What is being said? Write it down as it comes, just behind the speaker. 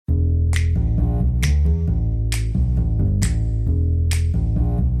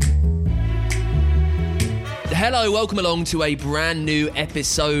Hello, welcome along to a brand new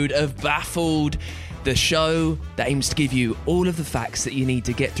episode of Baffled, the show that aims to give you all of the facts that you need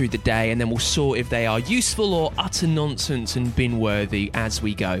to get through the day, and then we'll sort if they are useful or utter nonsense and bin-worthy as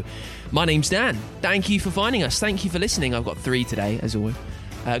we go. My name's Dan. Thank you for finding us. Thank you for listening. I've got 3 today, as always.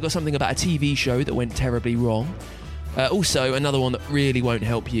 I've got something about a TV show that went terribly wrong. Also, another one that really won't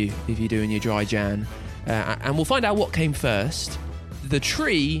help you if you're doing your dry Jan. And we'll find out what came first, the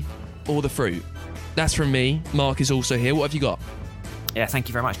tree or the fruit. That's from me. Mark is also here. What have you got? Yeah, thank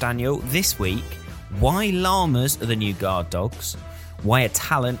you very much, Daniel. This week, why llamas are the new guard dogs, why a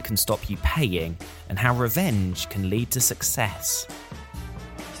talent can stop you paying, and how revenge can lead to success.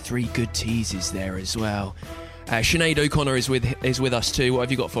 3 good teases there as well. Sinead O'Connor is with us too. What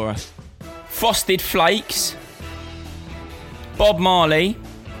have you got for us? Frosted Flakes, Bob Marley,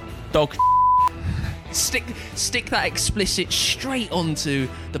 dog. Stick that explicit straight onto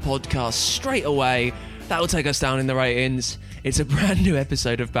the podcast straight away. That'll take us down in the ratings. It's a brand new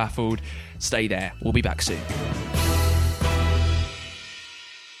episode of Baffled. Stay there. We'll be back soon.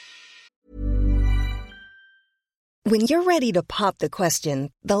 When you're ready to pop the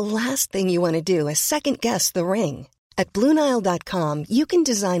question, the last thing you want to do is second-guess the ring. At BlueNile.com, you can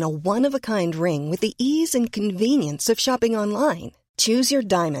design a one-of-a-kind ring with the ease and convenience of shopping online. Choose your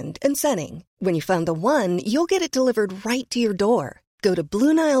diamond and setting. When you find the one, you'll get it delivered right to your door. Go to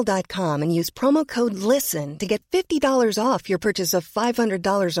BlueNile.com and use promo code LISTEN to get $50 off your purchase of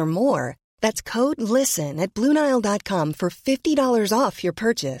 $500 or more. That's code LISTEN at BlueNile.com for $50 off your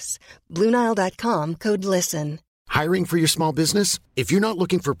purchase. BlueNile.com, code LISTEN. Hiring for your small business? If you're not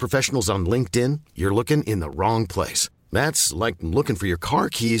looking for professionals on LinkedIn, you're looking in the wrong place. That's like looking for your car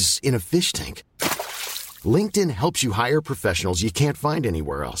keys in a fish tank. LinkedIn helps you hire professionals you can't find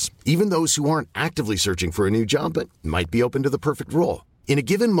anywhere else, even those who aren't actively searching for a new job but might be open to the perfect role. In a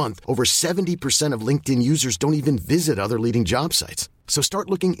given month, over 70% of LinkedIn users don't even visit other leading job sites. So start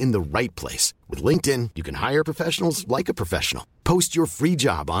looking in the right place. With LinkedIn, you can hire professionals like a professional. Post your free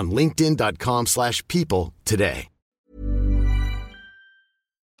job on linkedin.com/people today.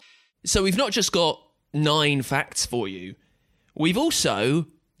 So we've not just got 9 facts for you. We've also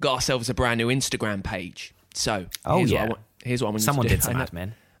got ourselves a brand new Instagram page. So here's what I want you to do. Someone did some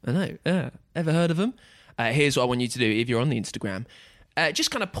admin. I know. Ever heard of them? Here's what I want you to do if you're on the Instagram. Just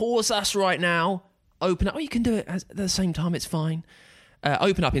kind of pause us right now. Open up. Oh, you can do it at the same time. It's fine.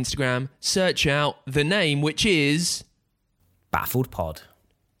 Open up Instagram. Search out the name, which is Baffled Pod.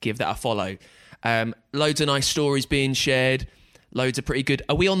 Give that a follow. Loads of nice stories being shared. Loads of pretty good.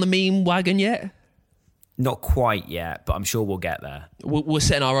 Are we on the meme wagon yet? Not quite yet, but I'm sure we'll get there. We're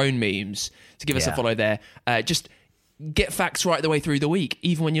setting our own memes to give us a follow there. Just get facts right the way through the week,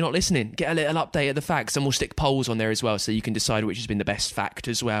 even when you're not listening. Get a little update of the facts, and we'll stick polls on there as well, so you can decide which has been the best fact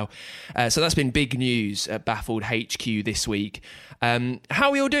as well. So that's been big news at Baffled HQ this week. How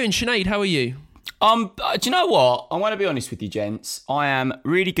are we all doing? Sinead, how are you? Do you know what? I want to be honest with you, gents. I am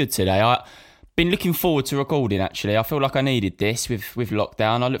really good today. I've been looking forward to recording, actually. I feel like I needed this with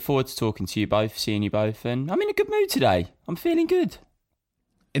lockdown. I look forward to talking to you both, seeing you both, and I'm in a good mood today. I'm feeling good.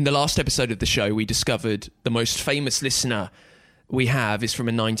 In the last episode of the show, we discovered the most famous listener we have is from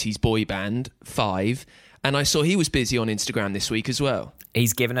a 90s boy band, Five, and I saw he was busy on Instagram this week as well.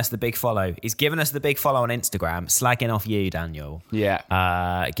 He's given us the big follow. He's given us the big follow on Instagram, slagging off you, Daniel.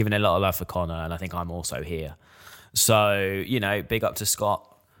 Yeah. Giving a lot of love for Connor, and I think I'm also here. So, big up to Scott.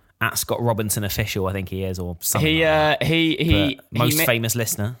 At Scott Robinson Official, I think he is, or something like that. He most famous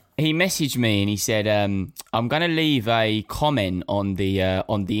listener. He messaged me and he said, "I'm going to leave a comment on the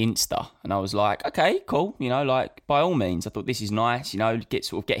Insta," and I was like, "Okay, cool. By all means." I thought this is nice.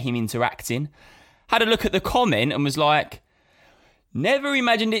 Get him interacting. Had a look at the comment and was like, never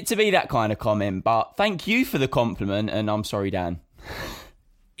imagined it to be that kind of comment, but thank you for the compliment, and I'm sorry, Dan.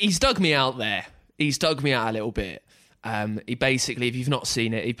 He's dug me out there. He's dug me out a little bit. He basically, if you've not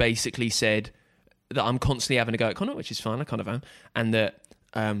seen it, he basically said that I'm constantly having a go at Connor, which is fine, I kind of am, and that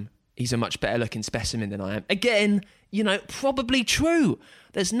he's a much better looking specimen than I am. Again, probably true.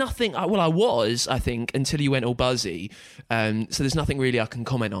 There's nothing, I was, I think, until you went all buzzy. So there's nothing really I can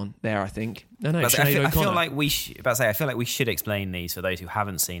comment on there, I think. No, I feel like we should explain these for those who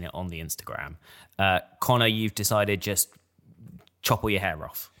haven't seen it on the Instagram. Connor, you've decided just chop all your hair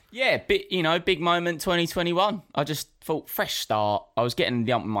off. Yeah, big moment 2021. I just thought, fresh start. I was getting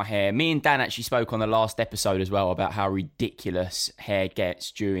the ump in my hair. Me and Dan actually spoke on the last episode as well about how ridiculous hair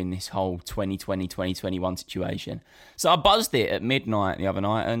gets during this whole 2020-2021 situation. So I buzzed it at midnight the other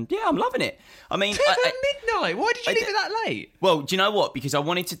night, and yeah, I'm loving it. I mean, midnight? Why did you leave it that late? Well, do you know what? Because I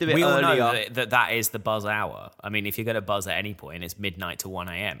wanted to do it We all earlier. know that is the buzz hour. I mean, if you're going to buzz at any point, it's midnight to 1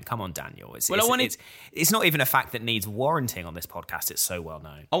 a.m. Come on, Daniel. It's not even a fact that needs warranting on this podcast. It's so well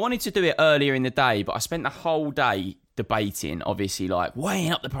known. I wanted to do it earlier in the day, but I spent the whole day debating, obviously, like weighing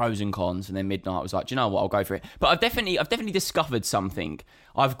up the pros and cons, and then midnight I was like, do you know what, I'll go for it. But I've definitely discovered something.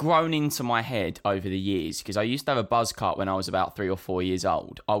 I've grown into my head over the years, because I used to have a buzz cut when I was about 3 or 4 years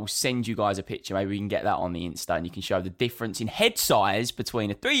old. I will send you guys a picture, maybe we can get that on the Insta, and you can show the difference in head size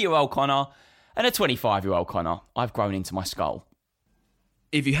between a 3-year-old Connor and a 25-year-old Connor. I've grown into my skull.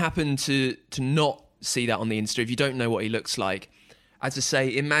 If you happen to not see that on the Insta, if you don't know what he looks like, as I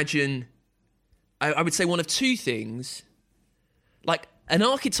say, imagine, I would say one of two things, like an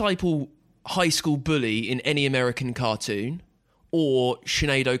archetypal high school bully in any American cartoon, or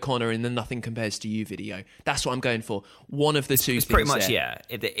Sinead O'Connor in the Nothing Compares to You video. That's what I'm going for. One of the two things. It's pretty much, there. yeah.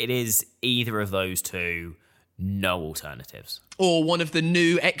 It is either of those two, no alternatives. Or one of the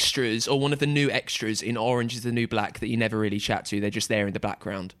new extras, in Orange is the New Black that you never really chat to. They're just there in the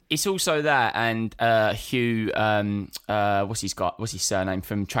background. It's also that, and Hugh, what's his surname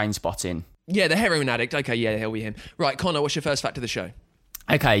from Trainspotting? Yeah, the heroin addict. Okay, yeah, he'll be him. Right, Connor, what's your first fact of the show?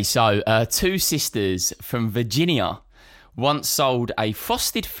 Okay, so two sisters from Virginia once sold a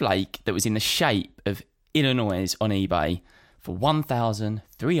Frosted Flake that was in the shape of Illinois on eBay for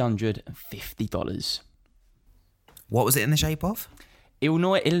 $1,350. What was it in the shape of?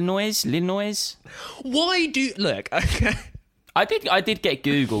 Illinois. Why do... Look, okay. I did get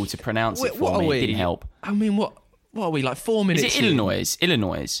Google to pronounce it for me. It didn't help. I mean, what are we, like 4 minutes Is it Illinois?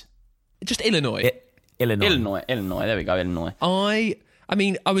 Illinois. Just Illinois. Illinois. There we go, Illinois. I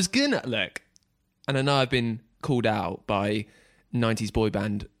mean, I was gonna look, and I know I've been called out by 90s boy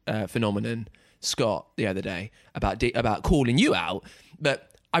band phenomenon Scott the other day about calling you out, but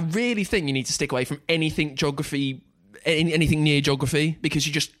I really think you need to stick away from anything geography, anything near geography, because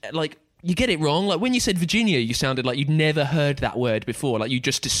you just you get it wrong. Like when you said Virginia, you sounded like you'd never heard that word before, like you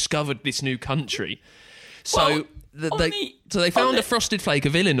just discovered this new country. So they found a Frosted Flake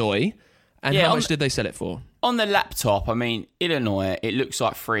of Illinois. And how much did they sell it for? On the laptop, I mean, Illinois, it looks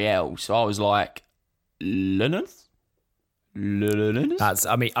like 3L. So I was like, Illinois?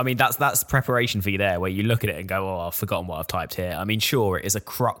 That's preparation for you there, where you look at it and go, oh, I've forgotten what I've typed here. I mean, sure, it is a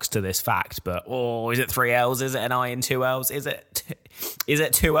crux to this fact, but is it 3 L's? Is it an I and 2 L's? Is it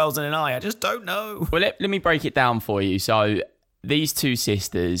 2 L's and an I? I just don't know. Well, let me break it down for you. So these two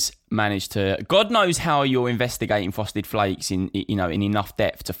sisters managed to... God knows how you're investigating Frosted Flakes in enough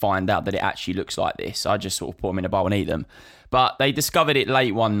depth to find out that it actually looks like this. I just sort of put them in a bowl and eat them. But they discovered it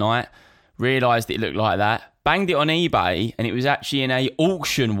late one night, realised it looked like that, banged it on eBay, and it was actually in a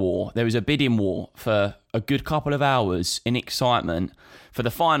auction war. There was a bidding war for a good couple of hours in excitement for the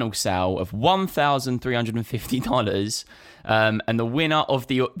final sale of $1,350. And the winner of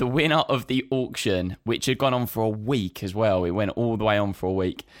the auction, which had gone on for a week as well, it went all the way on for a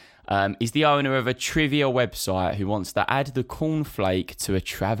week, is the owner of a trivia website who wants to add the cornflake to a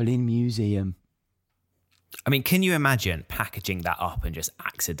travelling museum. I mean, can you imagine packaging that up and just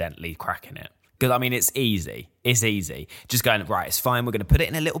accidentally cracking it? Because, I mean, it's easy. It's easy. Just going, right, it's fine. We're going to put it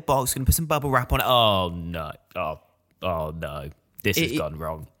in a little box. We're going to put some bubble wrap on it. Oh, no. Oh no. This has gone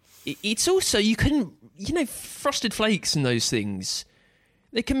wrong. It's also, you couldn't... Frosted Flakes and those things,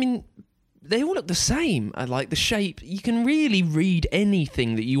 they all look the same. I like the shape. You can really read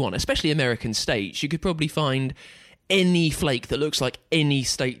anything that you want, especially American states. You could probably find any flake that looks like any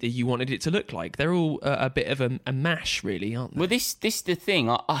state that you wanted it to look like. They're all a bit of a mash, really, aren't they? Well, this is the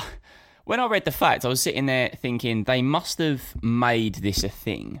thing. When I read the fact, I was sitting there thinking they must have made this a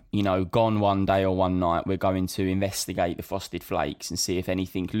thing. Gone one day or one night, we're going to investigate the Frosted Flakes and see if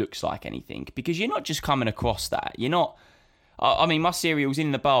anything looks like anything. Because you're not just coming across that. You're not... I mean, my cereal's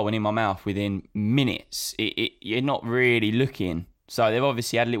in the bowl and in my mouth within minutes. You're not really looking. So they've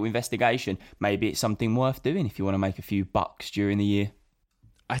obviously had a little investigation. Maybe it's something worth doing if you want to make a few bucks during the year.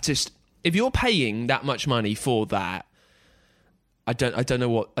 If you're paying that much money for that, I don't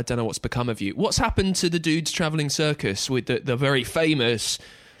know what's become of you. What's happened to the dude's travelling circus with the very famous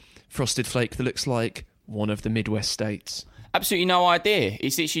Frosted Flake that looks like one of the Midwest states? Absolutely no idea.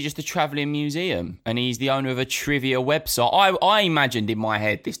 It's literally just a travelling museum, and he's the owner of a trivia website. I imagined in my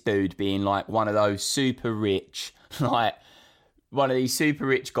head this dude being like one of those super rich, like one of these super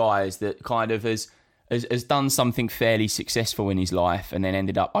rich guys that kind of has done something fairly successful in his life and then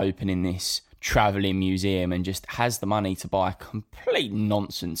ended up opening this travelling museum and just has the money to buy complete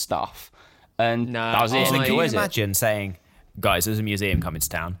nonsense stuff and does it and Can you enjoys it. imagine saying, guys, there's a museum coming to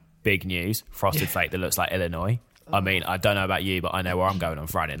town. Big news. Frosted flake that looks like Illinois. I mean, I don't know about you, but I know where I'm going on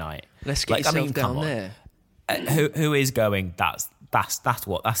Friday night. Let's get yourself down come there. on. Who is going? That's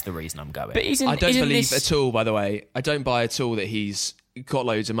the reason I'm going. But I don't believe this... at all, by the way. I don't buy at all that he's got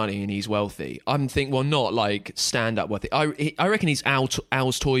loads of money and he's wealthy. I'm thinking, well, not like stand-up wealthy. I reckon he's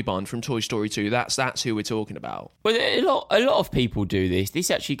Al's Toy Barn from Toy Story 2. That's who we're talking about. Well, a lot of people do this.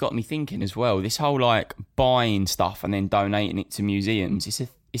 This actually got me thinking as well. This whole like buying stuff and then donating it to museums.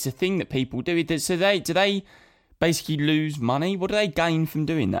 It's a thing that people do. So do they basically lose money? What do they gain from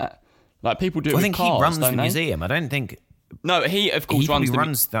doing that? Like people do it with I think cars, he runs don't the they? museum. I don't think... No, he of course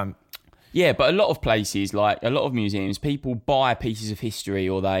runs them. Yeah, but a lot of places, like a lot of museums, people buy pieces of history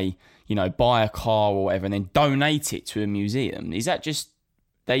or they, buy a car or whatever and then donate it to a museum. Is that just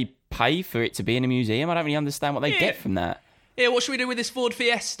they pay for it to be in a museum? I don't really understand what they get from that. Yeah, what should we do with this Ford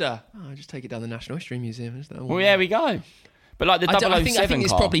Fiesta? Oh, just take it down the National History Museum. Well, there we go. But like the 007 I think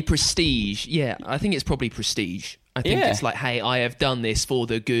it's car, probably prestige. Yeah, I think it's probably prestige. I think it's like, hey, I have done this for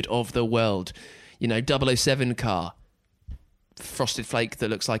the good of the world. 007 car. Frosted flake that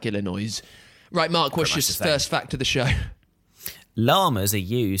looks like Illinois. Right, Mark, what's your first fact of the show? Llamas are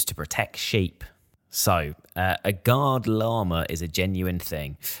used to protect sheep. So, a guard llama is a genuine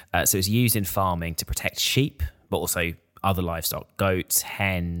thing. So it's used in farming to protect sheep, but also other livestock, goats,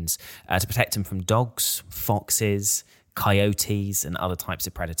 hens, to protect them from dogs, foxes, coyotes, and other types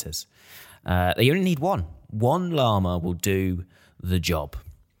of predators. They only need one. One llama will do the job.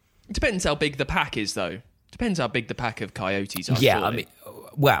 It depends how big the pack is, though. Depends how big the pack of coyotes are. Yeah, surely. I mean,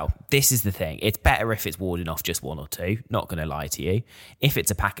 well, this is the thing. It's better if it's warding off just one or two. Not going to lie to you. If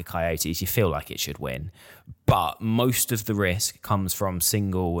it's a pack of coyotes, you feel like it should win. But most of the risk comes from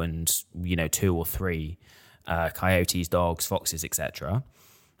single and, 2 or 3 coyotes, dogs, foxes, etc.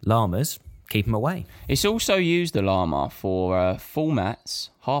 Llamas, keep them away. It's also used, the llama, for full mats,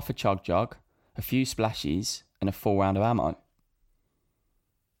 half a chug jug, a few splashes, and a full round of ammo.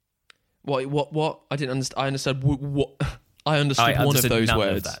 What? I didn't understand. I understood what. I understood one of those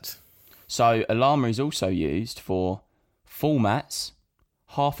words. Of that. So a llama is also used for full mats,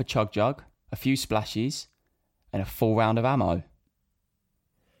 half a chug jug, a few splashes, and a full round of ammo.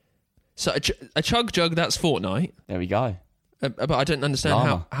 So a chug jug, that's Fortnite. There we go. But I don't understand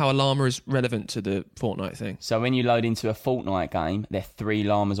Llama. how a llama is relevant to the Fortnite thing. So when you load into a Fortnite game, there are 3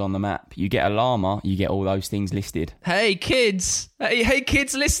 llamas on the map. You get a llama, you get all those things listed. Hey kids! Hey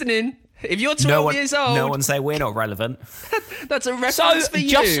kids listening! If you're 12 years old... No one say we're not relevant. That's a reference for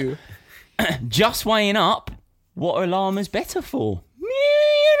you. Just weighing up, what are llamas better for?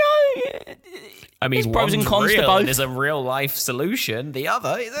 I mean, there's pros and cons to real, both. There's a real life solution. The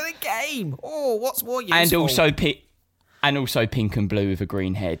other is in a game. Oh, what's more useful? And also pink and blue with a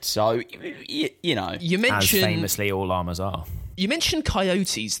green head. So, you know. You mentioned... As famously all llamas are. You mentioned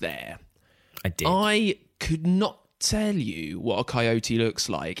coyotes there. I did. I could not tell you what a coyote looks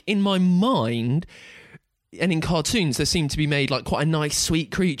like. In my mind, and in cartoons, they seem to be made like quite a nice, sweet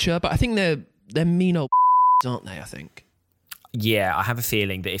creature, but I think they're mean old aren't they, I think? Yeah, I have a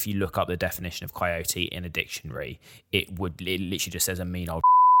feeling that if you look up the definition of coyote in a dictionary, it literally just says a mean old.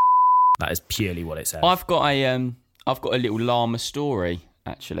 That is purely what it says. I've got a little llama story,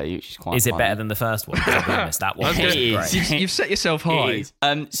 actually, which is quite Is it funny. better than the first one? I missed that one. It is. Great. You've set yourself high.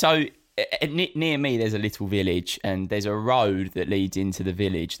 So near me, there's a little village, and there's a road that leads into the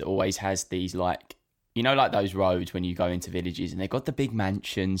village that always has these, like, you know, like those roads when you go into villages, and they've got the big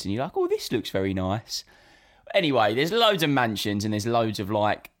mansions, and you're like, oh, this looks very nice. Anyway, there's loads of mansions, and there's loads of,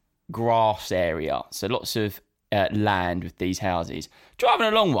 like, grass area, so lots of land with these houses. Driving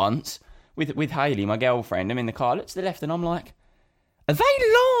along once with Hayley, my girlfriend, I'm in the car, I look to the left, and I'm like, are they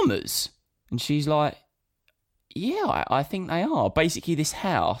llamas? And she's like, yeah, I think they are. Basically, this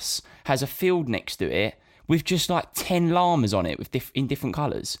house has a field next to it with just like 10 llamas on it in different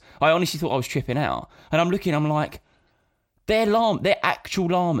colours. I honestly thought I was tripping out. And I'm looking, I'm like, they're actual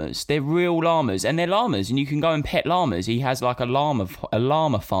llamas. They're real llamas. And they're llamas, and you can go and pet llamas. He has like a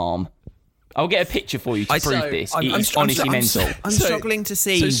llama farm. I'll get a picture for you to prove this. It's honestly mental. I'm struggling to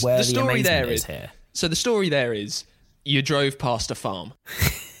see where the story there amazement is here. So the story there is, you drove past a farm.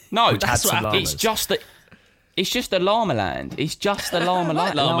 No, That's what happened. It's just a llama land. It's just a llama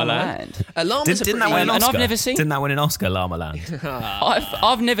land. A llama's Didn't that win an and Oscar? I've never seen- Didn't that win an Oscar, Llama Land?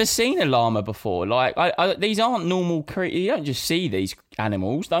 I've never seen a llama before. Like, these aren't normal creatures. You don't just see these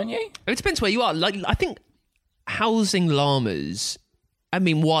animals, don't you? It depends where you are. Like, I think housing llamas, I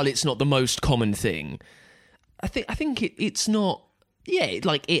mean, while it's not the most common thing, I think it's not Yeah,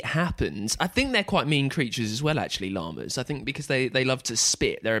 like it happens. I think they're quite mean creatures as well, actually, llamas. I think because they love to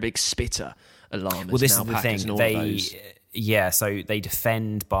spit. They're a big spitter, llamas. Well, this is the alpacas thing. and all of those. So they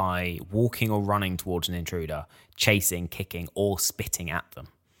defend by walking or running towards an intruder, chasing, kicking, or spitting at them.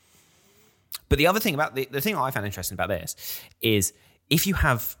 But the other thing about the thing I found interesting about this is if you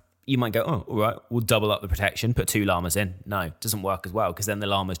might go, oh, all right, we'll double up the protection, put 2 llamas in. No, it doesn't work as well because then the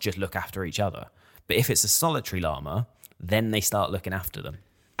llamas just look after each other. But if it's a solitary llama, then they start looking after them.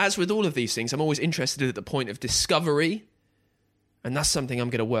 As with all of these things, I'm always interested at the point of discovery. And that's something I'm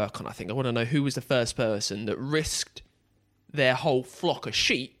going to work on, I think. I want to know who was the first person that risked their whole flock of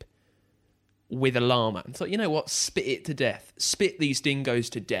sheep with a llama. And thought, you know what? Spit it to death. Spit these dingoes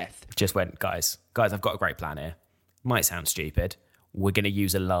to death. Just went, guys, I've got a great plan here. Might sound stupid. We're going to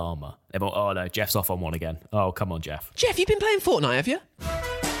use a llama. Everyone, oh no, Jeff's off on one again. Oh, come on, Jeff. Jeff, you've been playing Fortnite, have you?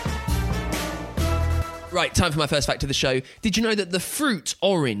 Right, time for my first fact of the show. Did you know that the fruit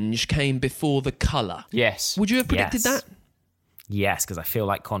orange came before the colour? Yes. Would you have predicted that? Yes, because I feel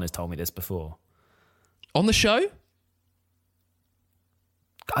like Connor's told me this before. On the show?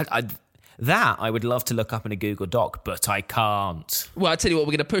 I would love to look up in a Google Doc, but I can't. Well, I'll tell you what,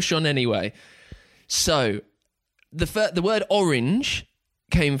 we're going to push on anyway. So, the word orange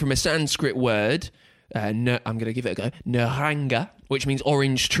came from a Sanskrit word. I'm going to give it a go. Naranga, which means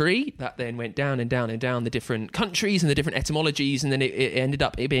orange tree. That then went down and down and down the different countries and the different etymologies, and then it ended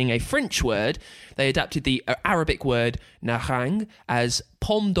up being a French word. They adapted the Arabic word narang as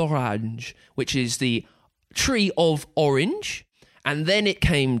pomme d'orange, which is the tree of orange. And then it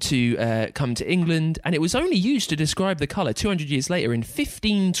came to come to England, and it was only used to describe the colour 200 years later in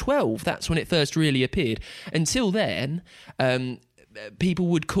 1512. That's when it first really appeared. Until then, people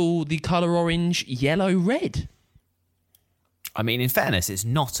would call the colour orange yellow-red. I mean, in fairness, it's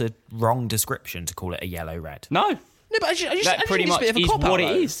not a wrong description to call it a yellow-red. No. No, but I just That pretty think it's a bit much of a is cop-out. what it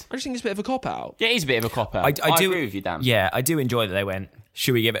though. is. I just think it's a bit of a cop-out. Yeah, it is a bit of a cop-out. I do agree with you, Dan. Yeah, I do enjoy that they went,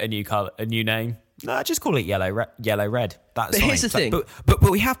 should we give it a new colour, a new name? No, just call it yellow-red. That's But fine. here's the thing. But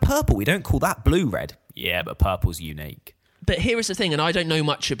we have purple. We don't call that blue-red. Yeah, but purple's unique. But here is the thing, and I don't know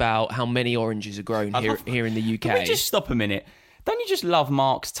much about how many oranges are grown here in the UK. Can we just stop a minute? Don't you just love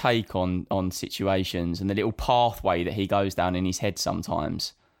Mark's take on situations and the little pathway that he goes down in his head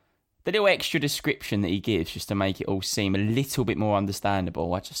sometimes? The little extra description that he gives just to make it all seem a little bit more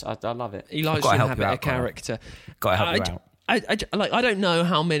understandable. I love it. He likes Gotta to help have you a out, Connor. character. Gotta help you out. I don't know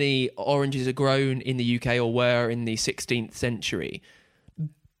how many oranges are grown in the UK or were in the 16th century,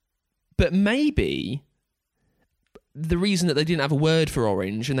 but maybe the reason that they didn't have a word for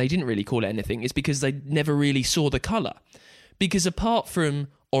orange and they didn't really call it anything is because they never really saw the colour. Because apart from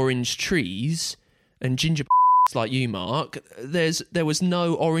orange trees and ginger like you, Mark, there was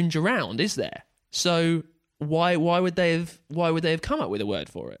no orange around, is there? So why would they have come up with a word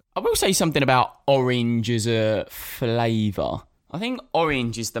for it? I will say something about orange as a flavour. I think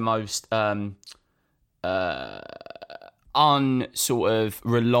orange is the most unsort of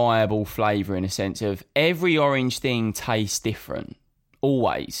reliable flavour in a sense of every orange thing tastes different.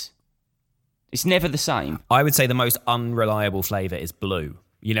 Always. It's never the same. I would say the most unreliable flavour is blue.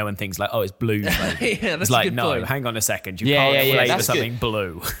 You know, when things like, oh, it's blue flavour. Yeah, that's it's a like, good no, point. hang on a second. You Yeah, can't flavour that's something good.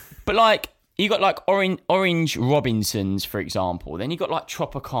 blue. But like, you got like orange Robinsons, for example. Then you got like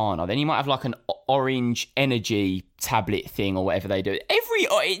Tropicana. Then you might have like an orange energy tablet thing or whatever they do.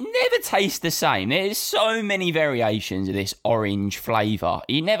 It never tastes the same. There's so many variations of this orange flavour.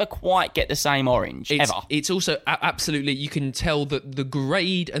 You never quite get the same orange ever. It's also absolutely, you can tell that the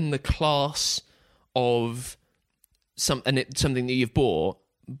grade and the class of something that you've bought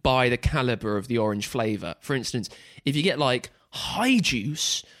by the calibre of the orange flavour. For instance, if you get like High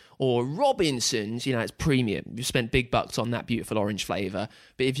Juice or Robinsons, you know, it's premium. You've spent big bucks on that beautiful orange flavour.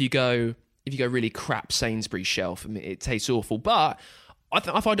 But if you go really crap Sainsbury's shelf, I mean, it tastes awful. But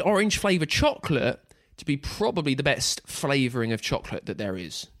I find orange flavoured chocolate to be probably the best flavouring of chocolate that there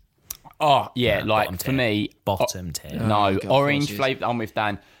is. Oh, yeah, like bottom for tier. me... Bottom tier. No, God, orange of course it is. flavoured... I'm with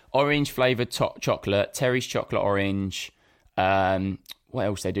Dan. Orange flavoured chocolate, Terry's chocolate orange... what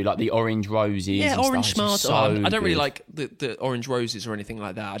else they do? Like the orange roses. Yeah, and orange stuff. It's smart. just I don't really good. like the orange roses or anything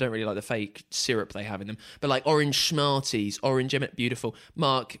like that. I don't really like the fake syrup they have in them. But like orange Smarties, orange Emmett, beautiful.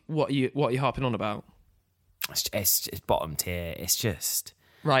 Mark, what are you harping on about? It's bottom tier. It's just...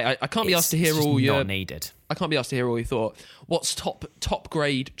 Right, I can't be asked to hear it's just all your. not needed. I can't be asked to hear all your thought. What's top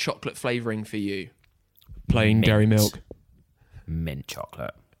grade chocolate flavouring for you? Plain Mint. dairy milk. Mint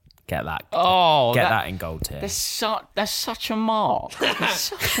chocolate. Get that. Oh, Get that in gold tier. That's such a mark. That's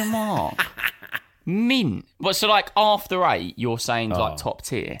such a mark. Mint. Well, so like after 8, you're saying like top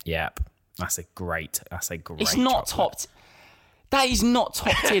tier. Yep. That's a great It's not chocolate. top. That is not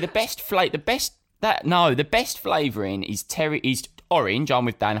top tier. The best flavouring is orange. I'm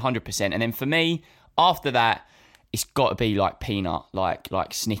with Dan 100%. And then for me, after that, it's got to be like peanut, like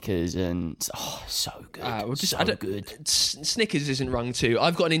Snickers, and so good. Good. Snickers isn't rung too.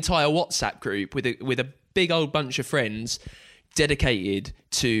 I've got an entire WhatsApp group with a big old bunch of friends dedicated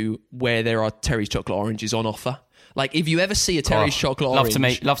to where there are Terry's chocolate oranges on offer. Like, if you ever see a Terry's chocolate orange...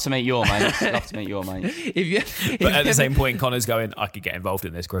 Love to meet your mate. Love to meet your mate. But at the same point, Connor's going, I could get involved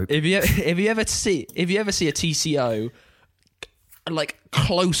in this group. If you ever see a TCO like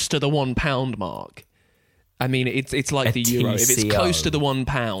close to the £1 mark, I mean, it's like the euro. If it's close to the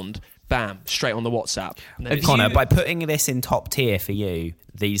 £1, bam, straight on the WhatsApp. Connor, by putting this in top tier for you,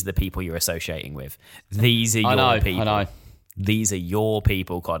 these are the people you're associating with. These are your people. I know. These are your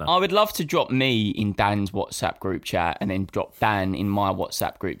people, Connor. I would love to drop me in Dan's WhatsApp group chat and then drop Dan in my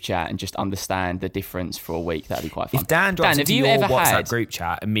WhatsApp group chat and just understand the difference for a week. That'd be quite fun. If Dan drops into your WhatsApp group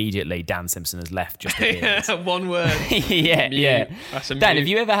chat, immediately Dan Simpson has left just appears. One word. yeah. Dan, have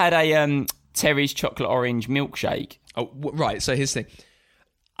you ever had a Terry's chocolate orange milkshake? Oh, right. So here's the thing.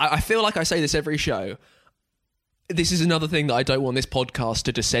 I feel like I say this every show. This is another thing that I don't want this podcast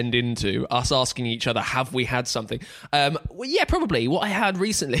to descend into, us asking each other, have we had something? Well, yeah, probably. What I had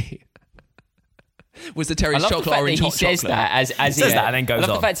recently was the Terry's chocolate orange hot chocolate. He says that as he says that and then goes on. I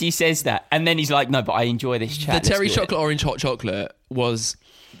love the fact he says that and then he's like, no, but I enjoy this chat. The Terry's chocolate orange hot chocolate was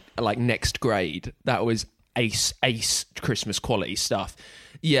like next grade. That was ace Christmas quality stuff.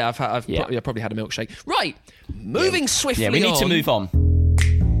 Yeah, I've probably had a milkshake. Right, moving swiftly on. Yeah, we need to move on.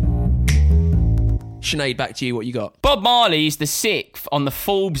 Sinead, back to you. What you got? Bob Marley is the 6th on the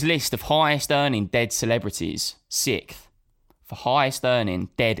Forbes list of highest earning dead celebrities. 6th for highest earning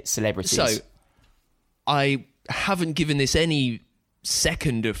dead celebrities. So, I haven't given this any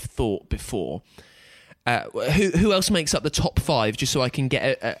second of thought before. Who else makes up the top 5, just so I can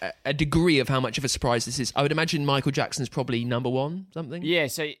get a degree of how much of a surprise this is? I would imagine Michael Jackson's probably number 1, something? Yeah,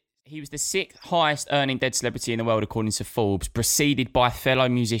 so he was the 6th highest earning dead celebrity in the world according to Forbes, preceded by fellow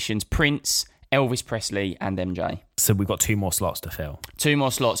musicians Prince, Elvis Presley and MJ. So we've got 2 more slots to fill. 2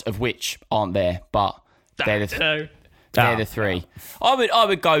 more slots, of which aren't there, but they're the 3. I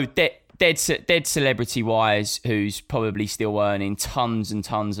would go dead celebrity wise, who's probably still earning tons and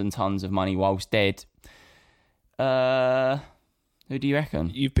tons and tons of money whilst dead. Who do you reckon?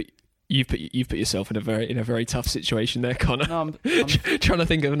 You've put yourself in a very tough situation there, Connor. No, I'm trying to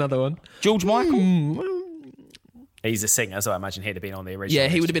think of another one. George Michael. He's a singer, so I imagine he'd have been on the original. Yeah,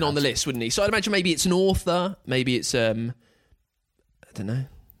 he would have been on the list, wouldn't he? So I'd imagine maybe it's an author, maybe it's I don't know,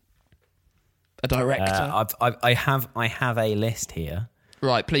 a director. I have a list here.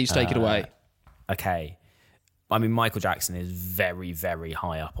 Right, please take it away. Okay, I mean Michael Jackson is very, very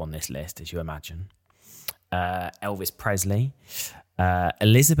high up on this list, as you imagine. Elvis Presley,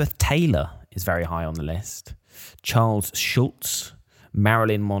 Elizabeth Taylor is very high on the list. Charles Schultz,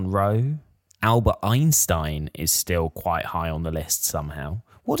 Marilyn Monroe. Albert Einstein is still quite high on the list somehow.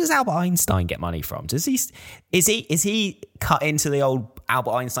 What does Albert Einstein get money from? Is he cut into the old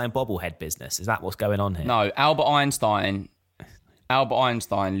Albert Einstein bobblehead business? Is that what's going on here? No, Albert Einstein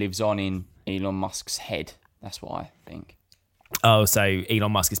lives on in Elon Musk's head. That's what I think. Oh, so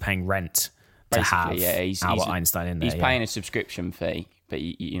Elon Musk is paying rent to have he's Einstein in there. He's paying a subscription fee, but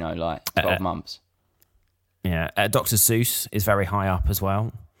like 12 months. Yeah, Dr. Seuss is very high up as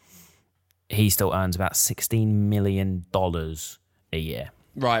well. He still earns about $16 million a year.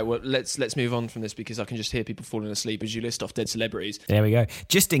 Right, well, let's move on from this because I can just hear people falling asleep as you list off dead celebrities. There we go.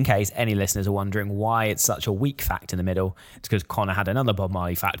 Just in case any listeners are wondering why it's such a weak fact in the middle, it's because Connor had another Bob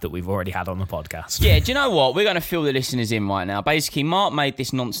Marley fact that we've already had on the podcast. Yeah, do you know what? We're going to fill the listeners in right now. Basically, Mark made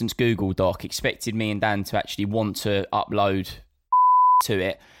this nonsense Google Doc, expected me and Dan to actually want to upload to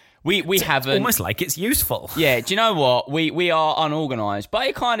it. We haven't. Almost like it's useful. Yeah, do you know what? We are unorganised, but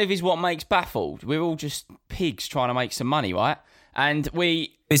it kind of is what makes Baffled. We're all just pigs trying to make some money, right? And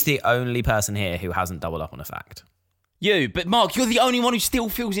It's the only person here who hasn't doubled up on a fact. But Mark, you're the only one who still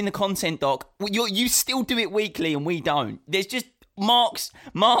fills in the content doc. You still do it weekly and we don't. There's just... Mark's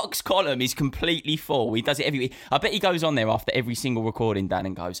column is completely full. He does it every week. I bet he goes on there after every single recording, Dan,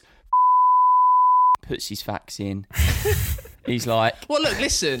 and goes... puts his facts in. He's like... Well, look,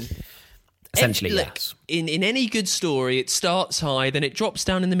 listen... Essentially, yes. In any good story, it starts high, then it drops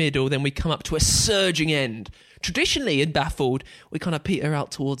down in the middle, then we come up to a surging end. Traditionally, in Baffled, we kind of peter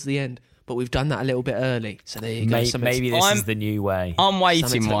out towards the end, but we've done that a little bit early. So there you go. Maybe this is the new way. I'm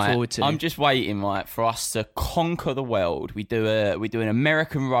waiting, right? I'm just waiting, right, for us to conquer the world. We do an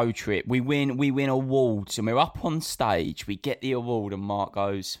American road trip. We win awards, and we're up on stage. We get the award, and Mark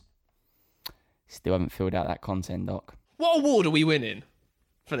goes, "Still haven't filled out that content doc." What award are we winning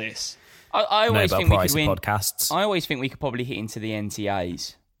for this? I always Nobel think we Prize could win. podcasts. I always think we could probably hit into the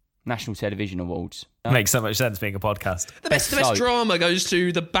NTAs, National Television Awards. Makes so much sense being a podcast. The best soap. drama goes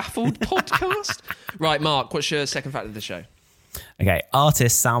to the Baffled podcast. Right, Mark, what's your second fact of the show? Okay,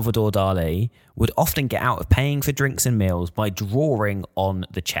 artist Salvador Dali would often get out of paying for drinks and meals by drawing on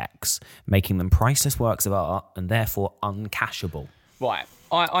the checks, making them priceless works of art and therefore uncashable. Right,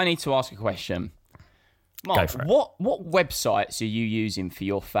 I need to ask a question. Mark, Go for it. What websites are you using for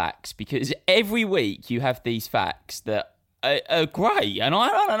your facts? Because every week you have these facts that are great, and I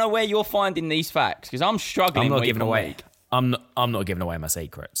don't know where you're finding these facts because I'm struggling. I'm not week giving on away. week. I'm not giving away my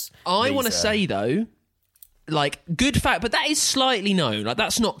secrets. I want to say, though, like, good fact, but that is slightly known. Like,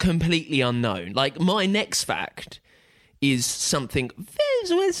 that's not completely unknown. Like, my next fact is something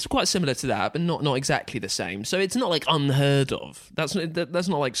it's quite similar to that, but not exactly the same. So it's not, like, unheard of. That's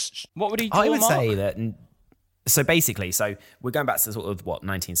not like... What would he draw, I would Mark? say that. So basically, we're going back to sort of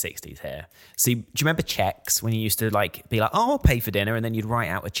 1960s here. So do you remember checks when you used to like be like, "Oh, I'll pay for dinner," and then you'd write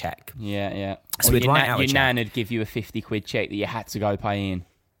out a check? Yeah. So Or we'd your write out a your check. nan would give you a 50 quid check that you had to go pay in.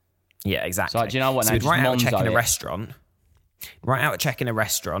 Yeah, exactly. So, do you know what? So Now we'd just write out a check in Monzo a it. restaurant. Write out a check in a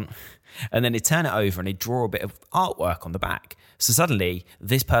restaurant, and then he'd turn it over and he'd draw a bit of artwork on the back. So suddenly,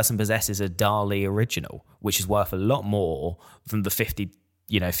 this person possesses a Dali original, which is worth a lot more than the $50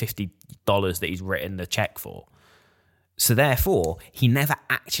 that he's written the check for. So therefore, he never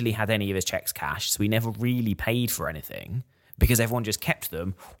actually had any of his checks cashed, so he never really paid for anything because everyone just kept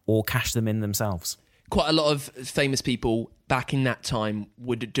them or cashed them in themselves. Quite a lot of famous people back in that time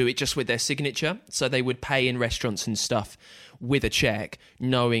would do it just with their signature. So they would pay in restaurants and stuff with a check,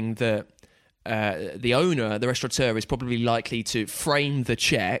 knowing that the owner, the restaurateur, is probably likely to frame the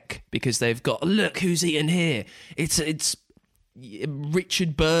check because they've got, look who's eaten here. It's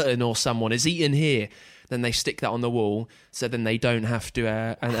Richard Burton or someone has eaten here. Then they stick that on the wall, so then they don't have to,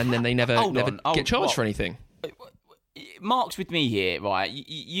 and then they never get charged for anything. Mark's with me here, right?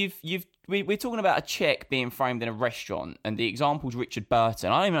 We're talking about a check being framed in a restaurant, and the example's Richard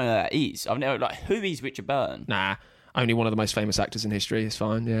Burton. I don't even know who that is. I've never who is Richard Burton? Nah, only one of the most famous actors in history. It's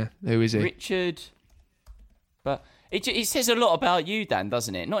fine. Yeah, who is he? Richard. But it says a lot about you, Dan,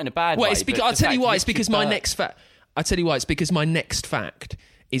 doesn't it? Not in a bad way. Well, I'll tell you why. It's because my next fact. I'll tell you why. It's because my next fact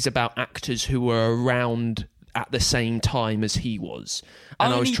is about actors who were around at the same time as he was,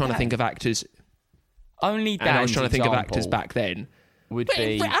 and I was trying to think of actors. Only Dan's And I was trying to think of actors example back then. would But, be. I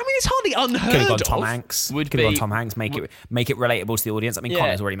mean, it's hardly Could have unheard gone of. Tom Hanks. Would Could have gone be- Tom Hanks. Make it relatable to the audience. I mean, Yeah.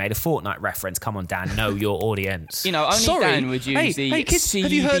 Connor's already made a Fortnite reference. Come on, Dan, know your audience. You know, only Sorry. Dan would use Hey, kids,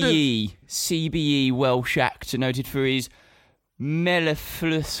 have you heard of- CBE Welsh actor noted for his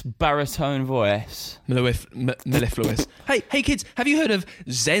mellifluous baritone voice. Mellifluous. Hey, kids, have you heard of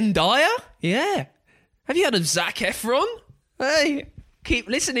Zendaya? Yeah. Have you heard of Zac Efron? Hey, keep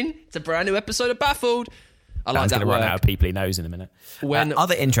listening. It's a brand new episode of Baffled. I like Dan's that going to run work. out of people he knows in a minute. When-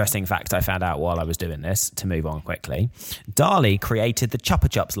 Other interesting fact I found out while I was doing this, to move on quickly, Dali created the Chupa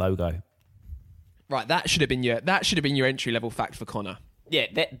Chups logo. Right, that should have been your entry level fact for Connor. Yeah,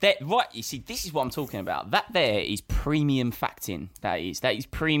 that right. You see, this is what I'm talking about. That there is premium facting. That is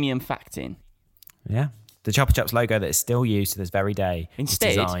premium facting. Yeah. The Chupa Chups logo that is still used to this very day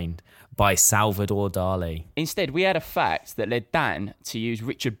Instead- was designed by Salvador Dali. Instead, we had a fact that led Dan to use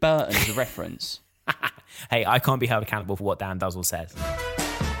Richard Burton as a reference. Hey, I can't be held accountable for what Dan does or says.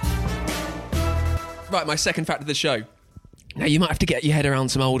 Right, my second fact of the show. Now, you might have to get your head around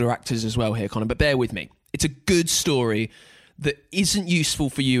some older actors as well here, Connor, but bear with me. It's a good story that isn't useful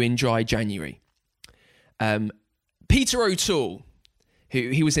for you in dry January. Peter O'Toole,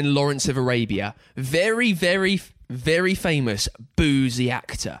 he was in Lawrence of Arabia, very, very, very famous boozy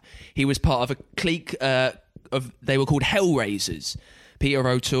actor. He was part of a clique they were called Hellraisers. Peter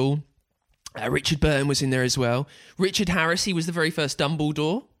O'Toole. Richard Burton was in there as well. Richard Harris, he was the very first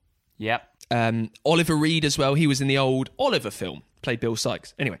Dumbledore. Yep. Oliver Reed as well. He was in the old Oliver film. Played Bill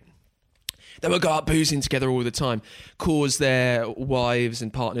Sykes. Anyway, they would go out boozing together all the time, cause their wives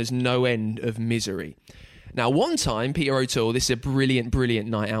and partners no end of misery. Now, one time, Peter O'Toole, this is a brilliant, brilliant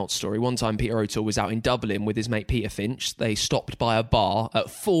night out story. One time, Peter O'Toole was out in Dublin with his mate Peter Finch. They stopped by a bar at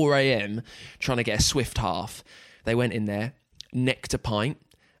 4 a.m. trying to get a swift half. They went in there, necked a pint,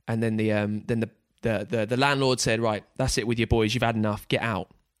 and then the landlord said, "Right, that's it with you boys. You've had enough. Get out."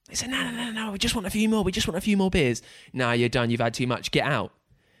 They said, No. We just want a few more. We just want a few more beers. Nah, you're done. You've had too much. Get out.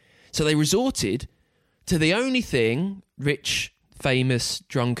 So they resorted to the only thing rich, famous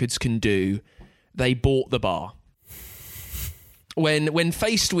drunkards can do. They bought the bar. When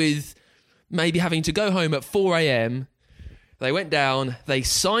faced with maybe having to go home at 4 a.m., they went down, they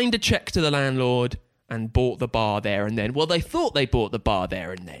signed a check to the landlord, and bought the bar there and then. Well, they thought they bought the bar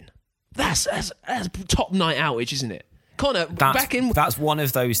there and then. That's top night outage, isn't it? Connor, that's one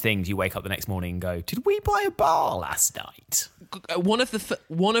of those things you wake up the next morning and go, did we buy a bar last night? One of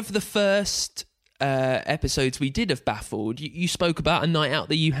the first episodes we did of Baffled, you spoke about a night out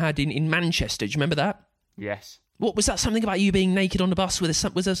that you had in Manchester. Do you remember that? Yes. What was that? Something about you being naked on the bus? Was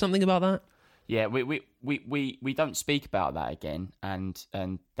there something about that? Yeah, we don't speak about that again, and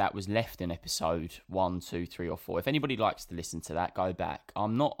that was left in episode 1, 2, 3, or 4. If anybody likes to listen to that, go back.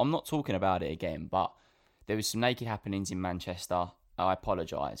 I'm not talking about it again, but there was some naked happenings in Manchester. I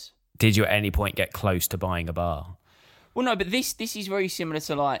apologise. Did you at any point get close to buying a bar? Well, no, but this is very similar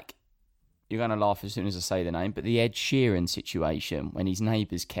to, like, you're going to laugh as soon as I say the name, but the Ed Sheeran situation when his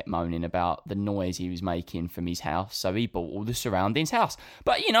neighbours kept moaning about the noise he was making from his house, so he bought all the surroundings house.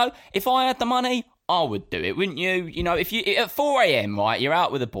 But, you know, if I had the money, I would do it, wouldn't you? You know, if you at 4 a.m, right, you're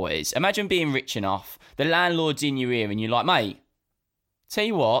out with the boys. Imagine being rich enough, the landlord's in your ear, and you're like, mate, tell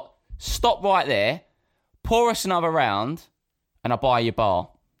you what, stop right there, pour us another round, and I'll buy your bar.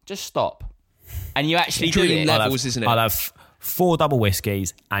 Just stop. And you actually do it. Levels, isn't it? I'll have 4 double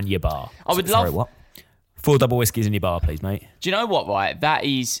whiskies and your bar. I would Sorry, love... what? 4 double whiskies and your bar, please, mate. Do you know what, right? That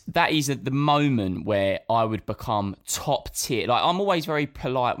is at the moment where I would become top tier. Like, I'm always very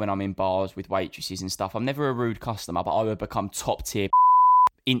polite when I'm in bars with waitresses and stuff. I'm never a rude customer, but I would become top tier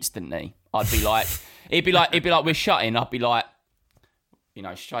instantly. I'd be like... it'd be like we're shutting. I'd be like... You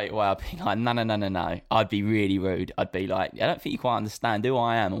know, straight away, I'd be like, no. I'd be really rude. I'd be like, I don't think you quite understand who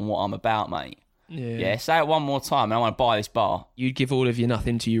I am and what I'm about, mate. Yeah, say it one more time and I want to buy this bar. You'd give all of your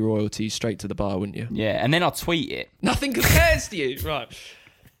nothing to your royalties straight to the bar, wouldn't you? Yeah, and then I'll tweet it. Nothing compares to you. Right.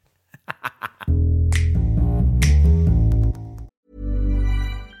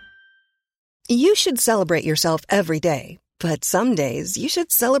 You should celebrate yourself every day, but some days you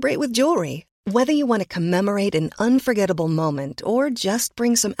should celebrate with jewelry. Whether you want to commemorate an unforgettable moment or just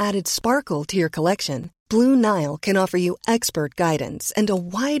bring some added sparkle to your collection, Blue Nile can offer you expert guidance and a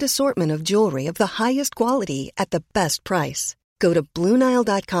wide assortment of jewelry of the highest quality at the best price. Go to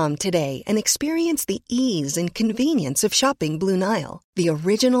BlueNile.com today and experience the ease and convenience of shopping Blue Nile, the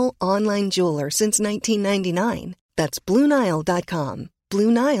original online jeweler since 1999. That's BlueNile.com.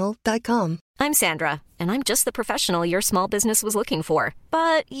 BlueNile.com. I'm Sandra, and I'm just the professional your small business was looking for.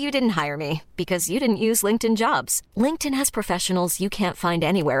 But you didn't hire me because you didn't use LinkedIn Jobs. LinkedIn has professionals you can't find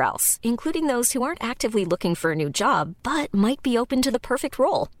anywhere else, including those who aren't actively looking for a new job, but might be open to the perfect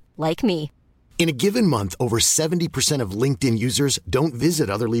role, like me. In a given month, over 70% of LinkedIn users don't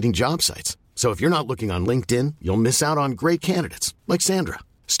visit other leading job sites. So if you're not looking on LinkedIn, you'll miss out on great candidates like Sandra.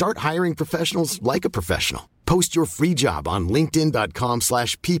 Start hiring professionals like a professional. Post your free job on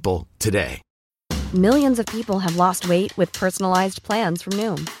linkedin.com/people today. Millions of people have lost weight with personalized plans from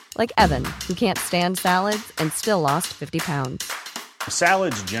Noom. Like Evan, who can't stand salads and still lost 50 pounds.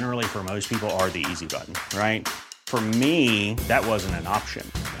 Salads generally for most people are the easy button, right? For me, that wasn't an option.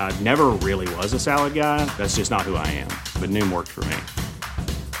 I never really was a salad guy. That's just not who I am. But Noom worked for me.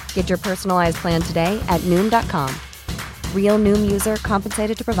 Get your personalized plan today at Noom.com. Real Noom user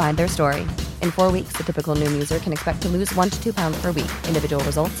compensated to provide their story. In 4 weeks, the typical Noom user can expect to lose 1 to 2 pounds per week. Individual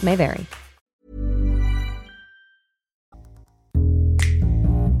results may vary.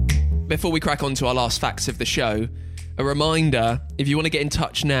 Before we crack on to our last facts of the show, a reminder, if you want to get in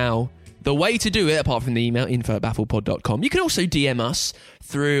touch now, the way to do it, apart from the email, info@baffledpod.com, you can also DM us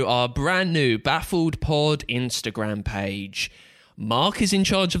through our brand new Baffled Pod Instagram page. Mark is in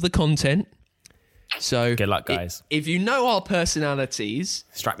charge of the content. So good luck, guys. If you know our personalities,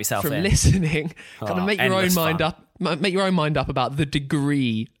 strap yourself from in. listening, kind of make your own mind fun. up. Make your own mind up about the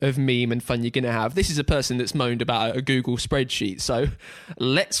degree of meme and fun you're going to have. This is a person that's moaned about a Google spreadsheet, so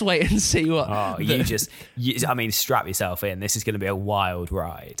let's wait and see what. Strap yourself in. This is going to be a wild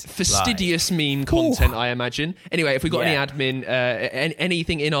ride. Fastidious meme content, I imagine. Anyway, if we've got any admin,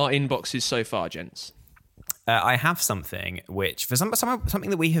 anything in our inboxes so far, gents. I have something which, for something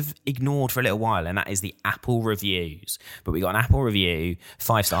that we have ignored for a little while, and that is the Apple reviews. But we got an Apple review,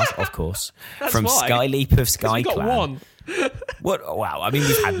 5 stars, of course, from Skyleap of Skyclan. We got one. What? Wow. I mean,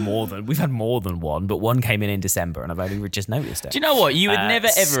 we've had more than one, but one came in December, and I've only just noticed it. Do you know what? You would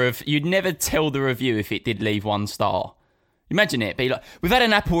you'd never tell the review if it did leave 1 star. Imagine it. Be like, we've had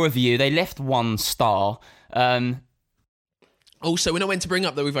an Apple review. They left 1 star. Also, we're not meant to bring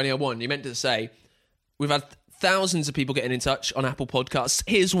up that we've only had one. You meant to say we've had thousands of people getting in touch on Apple Podcasts.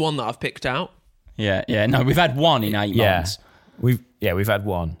 Here's one that I've picked out. Yeah. No, we've had 1 in 8 months. We've had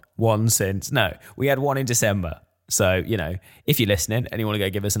one. One since we had 1 in December. So, if you're listening and you want to go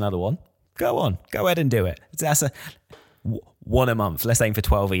give us another one, go on. Go ahead and do it. 1 a month. Let's aim for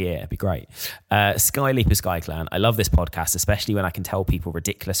 12 a year. It'd be great. Sky Leaper Sky Clan. I love this podcast, especially when I can tell people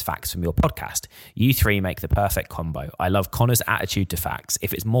ridiculous facts from your podcast. You three make the perfect combo. I love Connor's attitude to facts.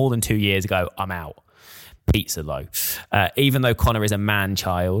 If it's more than 2 years ago, I'm out. Pizza though. Even though Connor is a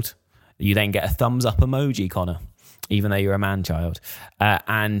man-child, you then get a thumbs up emoji, Connor, even though you're a man-child.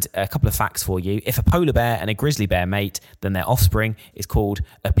 And a couple of facts for you. If a polar bear and a grizzly bear mate, then their offspring is called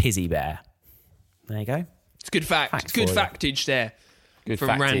a pizzy bear. There you go. It's good fact. Good factage there. Good from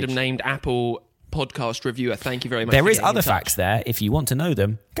factage. random named Apple podcast reviewer. Thank you very much. There is other facts there. If you want to know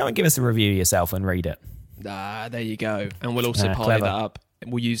them, go and give us a review yourself and read it. There you go. And we'll also parlay that up.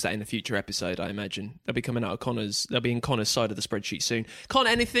 We'll use that in a future episode, I imagine. They'll be coming out of Connor's. They'll be in Connor's side of the spreadsheet soon.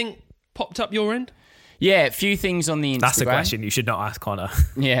 Connor, anything popped up your end? Yeah, a few things on the Instagram. That's a question you should not ask Connor.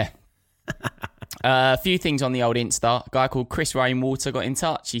 Yeah. A few things on the old Insta. A guy called Chris Rainwater got in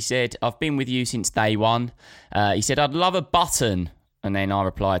touch. He said, I've been with you since day one. He said, I'd love a button. And then I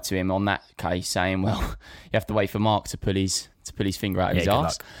replied to him on that case saying, well, you have to wait for Mark to pull his finger out of his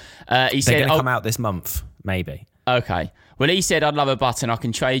arse. He said, they're going to come out this month, maybe. Okay. Well, he said, I'd love a button. I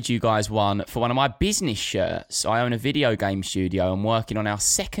can trade you guys one for one of my business shirts. I own a video game studio. I'm working on our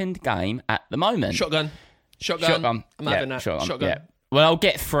second game at the moment. Shotgun. I'm having that. Shotgun. Yeah. Well, I'll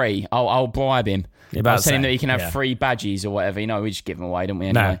get 3. I'll bribe him. I'll tell him that he can have 3 badges or whatever. You know, we just give them away, don't we?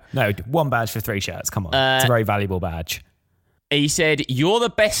 Anyway. No, 1 badge for 3 shirts. Come on. It's a very valuable badge. He said, you're the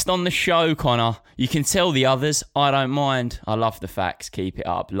best on the show, Connor. You can tell the others. I don't mind. I love the facts. Keep it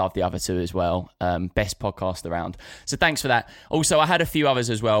up. Love the other 2 as well. Best podcast around. So thanks for that. Also, I had a few others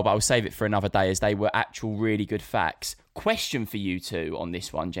as well, but I'll save it for another day as they were actual really good facts. Question for you two on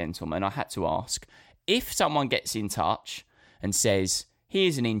this one, gentlemen. I had to ask. If someone gets in touch and says,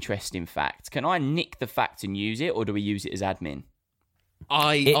 here's an interesting fact, can I nick the fact and use it, or do we use it as admin?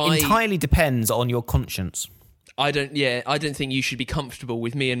 It entirely depends on your conscience. I don't think you should be comfortable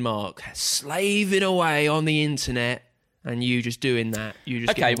with me and Mark slaving away on the internet and you just doing that. You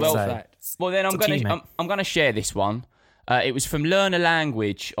just okay. Well, facts. Well, then I'm gonna share this one. It was from Learn a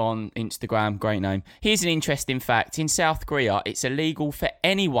Language on Instagram. Great name. Here's an interesting fact. In South Korea, it's illegal for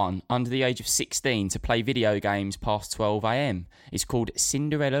anyone under the age of 16 to play video games past 12 a.m. It's called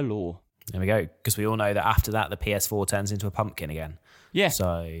Cinderella Law. There we go. Because we all know that after that, the PS4 turns into a pumpkin again. Yeah,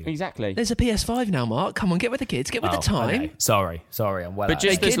 so exactly. There's a PS5 now, Mark. Come on, get with the kids. Get with the time. Okay. Sorry. I'm well. But out.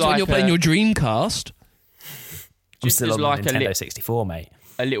 just kids, like when you're playing your Dreamcast. I'm still on like Nintendo 64, mate.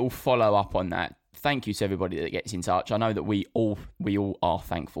 A little follow up on that. Thank you to everybody that gets in touch. I know that we all are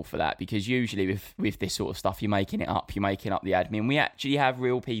thankful for that, because usually with this sort of stuff, you're making up the admin. We actually have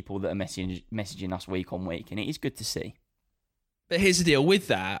real people that are messaging us week on week, and it is good to see. But here's the deal with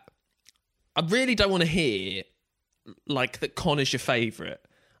that. I really don't want to hear like that Connor's your favourite.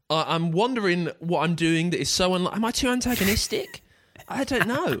 I'm wondering what I'm doing that is so am I too antagonistic? I don't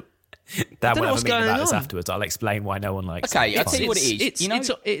know. We'll have a meeting about this afterwards. I'll explain why no one likes it. I'll tell you what it is.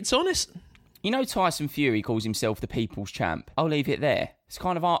 It's honest. You know, Tyson Fury calls himself the people's champ. I'll leave it there. It's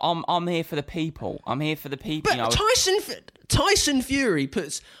kind of I'm here for the people. I'm here for the people. But Tyson Fury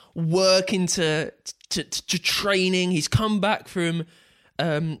puts work into to training. He's come back from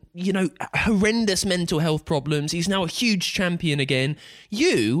horrendous mental health problems. He's now a huge champion again.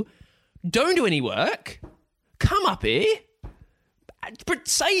 You don't do any work. Come up here.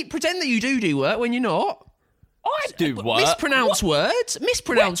 Pretend that you do work when you're not. I do work. Mispronounce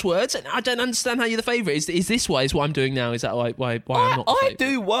words. And I don't understand how you're the favourite. Is this why? Is what I'm doing now? Is that why I'm not the favourite? I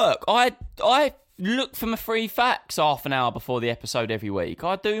do work. I look for my free facts half an hour before the episode every week.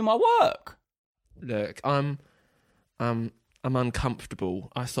 I do my work. Look, I'm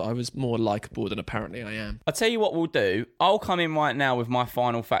uncomfortable. I thought I was more likeable than apparently I am. I'll tell you what we'll do. I'll come in right now with my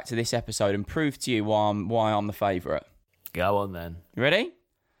final fact of this episode and prove to you why I'm the favourite. Go on then. You ready?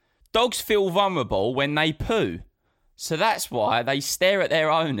 Dogs feel vulnerable when they poo. So that's why they stare at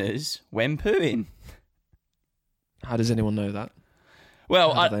their owners when pooing. How does anyone know that?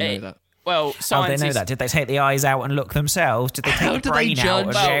 Well, How do they know that? Well, scientists... How do they know that? Did they take the eyes out and look themselves? Did they take the brain out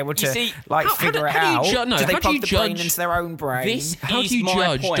and be able to figure it out? Did they plug the brain into their own brain? How do you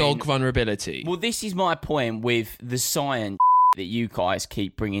judge dog vulnerability? Well, this is my point with the science that you guys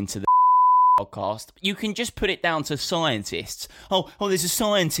keep bringing to the podcast. You can just put it down to scientists. Oh, there's a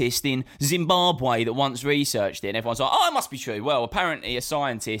scientist in Zimbabwe that once researched it, and everyone's like, oh, it must be true. Well, apparently a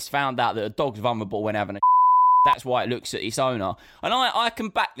scientist found out that a dog's vulnerable when having a that's why it looks at its owner. And I can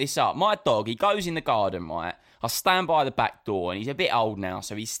back this up. My dog, he goes in the garden, right? I stand by the back door, and he's a bit old now,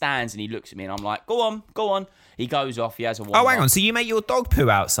 so he stands and he looks at me, and I'm like, go on. He goes off, he has a wander. Oh, hang on. So you make your dog poo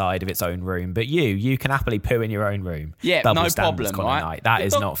outside of its own room, but you can happily poo in your own room. Yeah, Double no standards, problem, Connor right? Knight. That The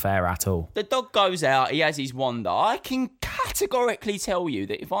is dog- not fair at all. The dog goes out, he has his wander. I can categorically tell you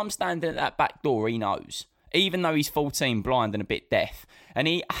that if I'm standing at that back door, he knows. Even though he's 14, blind and a bit deaf. And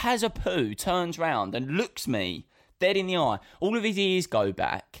he has a poo, turns round and looks me dead in the eye. All of his ears go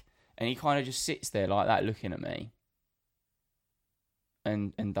back, and he kind of just sits there like that looking at me.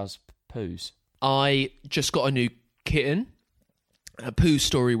 And does poos. I just got a new kitten. A poo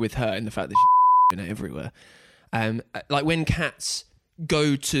story with her and the fact that she's everywhere. Like when cats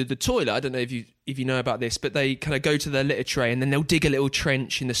go to the toilet, I don't know if you know about this, but they kind of go to their litter tray and then they'll dig a little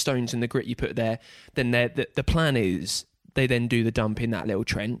trench in the stones and the grit you put there. Then the plan is they then do the dump in that little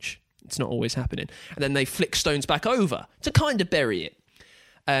trench. It's not always happening. And then they flick stones back over to kind of bury it.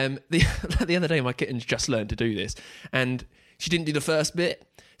 The other day, my kitten's just learned to do this, and she didn't do the first bit.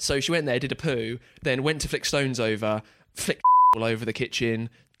 So she went there, did a poo, then went to flick stones over, flicked all over the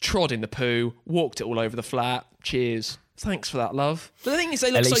kitchen, trod in the poo, walked it all over the flat. Cheers. Thanks for that, love. But the thing is,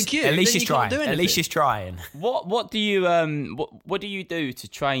 they look so cute. At least then she's you can't trying. do anything. At least she's trying. What do you what do you do to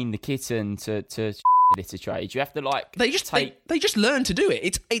train the kitten to litter tray? Do you have to like They just learn to do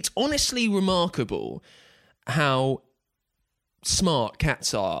it. It's honestly remarkable how smart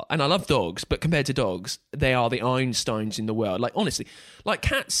cats are. And I love dogs, but compared to dogs, they are the Einsteins in the world. Like honestly, like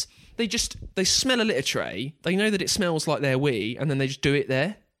cats, they smell a litter tray, they know that it smells like their wee, and then they just do it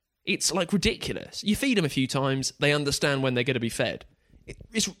there. It's like ridiculous. You feed them a few times, they understand when they're going to be fed.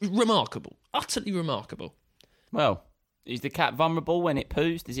 It's remarkable, utterly remarkable. Well, is the cat vulnerable when it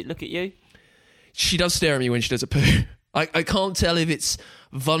poos? Does it look at you? She does stare at me when she does a poo. I can't tell if it's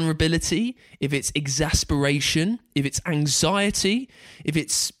vulnerability, if it's exasperation, if it's anxiety, if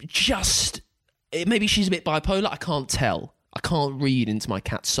it's just... Maybe she's a bit bipolar. I can't tell. I can't read into my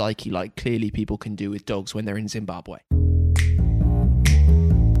cat's psyche like clearly people can do with dogs when they're in Zimbabwe.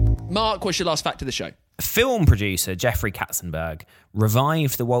 Mark, what's your last fact of the show? Film producer Jeffrey Katzenberg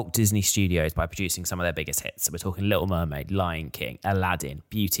revived the Walt Disney Studios by producing some of their biggest hits. So we're talking Little Mermaid, Lion King, Aladdin,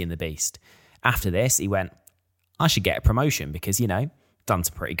 Beauty and the Beast. After this, he went, I should get a promotion because, done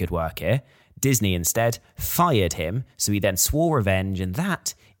some pretty good work here. Disney instead fired him, so he then swore revenge, and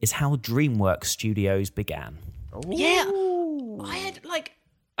that is how DreamWorks Studios began. Yeah,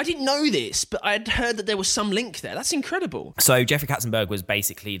 I didn't know this, but I had heard that there was some link there. That's incredible. So Jeffrey Katzenberg was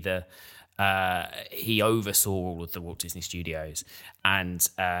basically he oversaw all of the Walt Disney Studios, and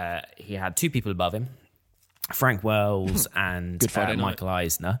he had two people above him, Frank Wells and Michael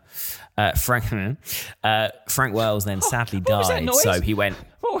Eisner. Frank Wells then sadly died, so he went...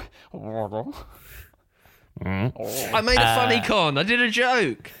 I made a funny con. I did a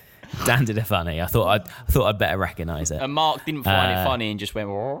joke. Dan did it funny. I thought I'd better recognise it. And Mark didn't find it funny and just went...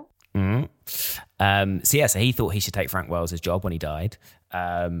 So he thought he should take Frank Wells' job when he died.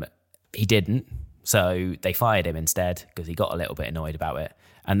 He didn't, so they fired him instead because he got a little bit annoyed about it.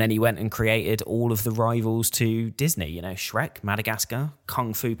 And then he went and created all of the rivals to Disney. Shrek, Madagascar,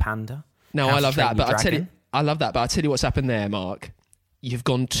 Kung Fu Panda. No, I love that, but I love that, but I tell you what's happened there, Mark. You've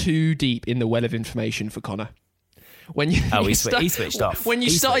gone too deep in the well of information for Connor. When he switched off. When you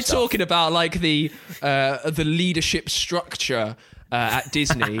started talking about like the leadership structure at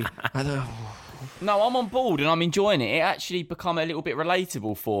Disney, I thought, No, I'm on board and I'm enjoying it. It actually become a little bit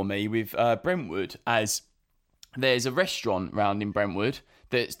relatable for me with Brentwood, as there's a restaurant round in Brentwood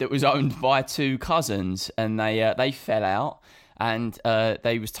that was owned by two cousins, and they fell out, and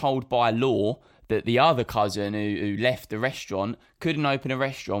they was told by law that the other cousin who left the restaurant couldn't open a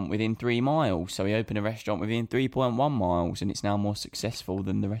restaurant within 3 miles. So he opened a restaurant within 3.1 miles, and it's now more successful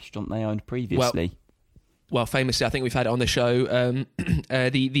than the restaurant they owned previously. Well, famously, I think we've had it on the show, the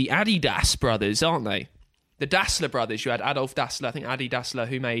Adidas brothers, aren't they? The Dassler brothers. You had Adolf Dassler, I think Adi Dassler,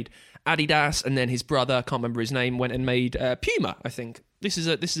 who made Adidas, and then his brother, I can't remember his name, went and made Puma, I think. This is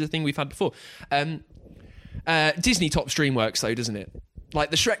a thing we've had before. Disney tops DreamWorks, though, doesn't it? Like,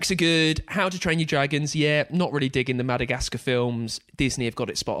 the Shreks are good. How to Train Your Dragons, yeah. Not really digging the Madagascar films. Disney have got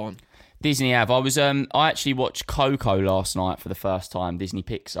it spot on. Disney have. I actually watched Coco last night for the first time, Disney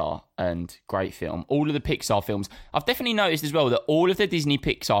Pixar, and great film. All of the Pixar films. I've definitely noticed as well that all of the Disney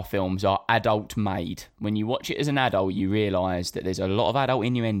Pixar films are adult made. When you watch it as an adult, you realise that there's a lot of adult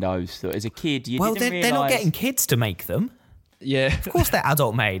innuendos that as a kid you didn't realise. Well, they're not getting kids to make them. Yeah. Of course they're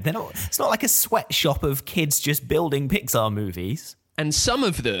adult made. It's not like a sweatshop of kids just building Pixar movies. And some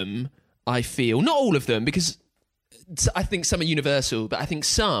of them, I feel, not all of them, because I think some are universal, but I think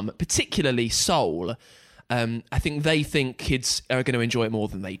some, particularly Soul, I think they think kids are going to enjoy it more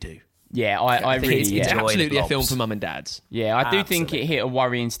than they do. Yeah, I think really it's yeah. absolutely a Blobs. film for mum and dads. Yeah, I do think Absolutely. it hit a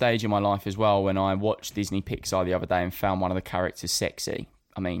worrying stage in my life as well when I watched Disney Pixar the other day and found one of the characters sexy.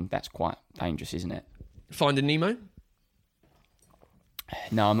 I mean, that's quite dangerous, isn't it? Finding Nemo.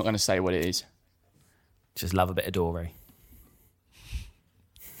 No, I'm not going to say what it is. Just love a bit of Dory.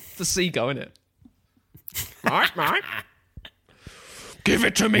 The seagull, innit? Right. Give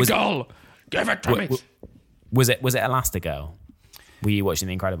it to me, gull. Give it to me. Was it Elastigirl? Were you watching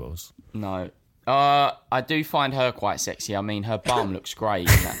The Incredibles? No. I do find her quite sexy. I mean, her bum looks great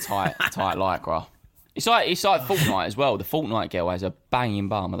in that tight lycra. It's like Fortnite as well. The Fortnite girl has a banging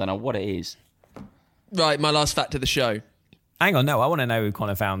bum. I don't know what it is. Right, my last fact of the show. Hang on, no, I want to know who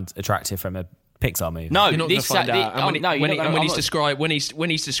Connor found attractive from a Pixar movie. No, You're not going to find out. And when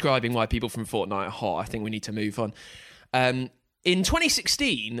he's describing why people from Fortnite are hot, I think we need to move on. In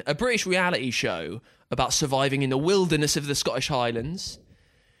 2016, a British reality show about surviving in the wilderness of the Scottish Highlands,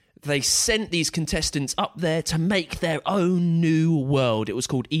 they sent these contestants up there to make their own new world. It was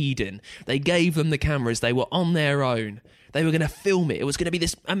called Eden. They gave them the cameras. They were on their own. They were going to film it. It was going to be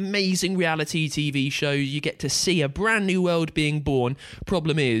this amazing reality TV show. You get to see a brand new world being born.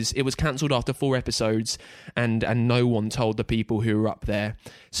 Problem is, it was cancelled after 4 episodes, and no one told the people who were up there.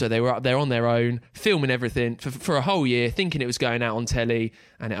 So they were up there on their own, filming everything for a whole year, thinking it was going out on telly,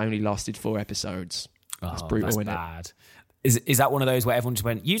 and it only lasted 4 episodes. That's brutal, that's isn't bad. Is that one of those where everyone just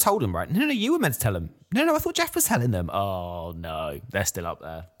went, you told them, right? No, you were meant to tell them. No, I thought Jeff was telling them. Oh, no. They're still up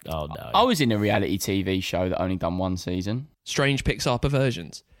there. Oh, no. I was in a reality TV show that only done 1 season. Strange Pixar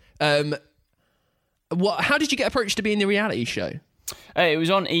perversions. How did you get approached to be in the reality show? It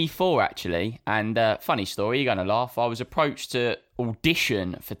was on E4, actually. And funny story, you're going to laugh. I was approached to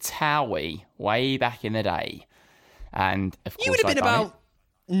audition for Towie way back in the day. And, of course, You would have been about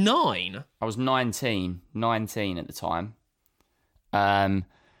 9. I was 19 at the time.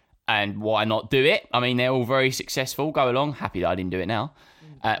 And why not do it? I mean, they're all very successful. Go along. Happy that I didn't do it now.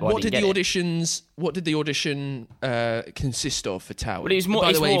 What did the audition consist of for Towie? Well, it was more,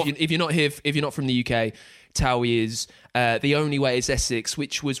 by the way, if you're not from the UK, Towie is The Only Way Is Essex,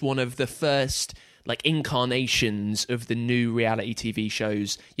 which was one of the first incarnations of the new reality TV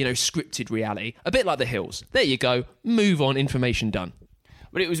shows. Scripted reality, a bit like The Hills. There you go. Move on. Information done.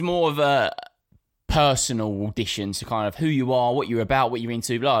 But it was more of a personal audition, so kind of who you are, what you're about, what you're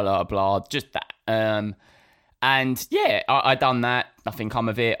into, blah, blah, blah, just that. And yeah, I done that. Nothing come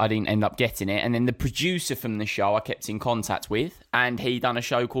of it. I didn't end up getting it. And then the producer from the show I kept in contact with, and he done a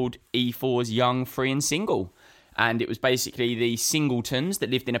show called E4's Young, Free and Single. And it was basically the singletons that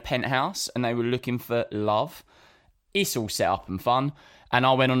lived in a penthouse and they were looking for love. It's all set up and fun. And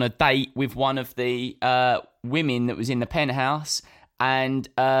I went on a date with one of the women that was in the penthouse. And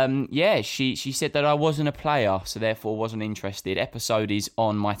she said that I wasn't a player, so therefore wasn't interested. Episode is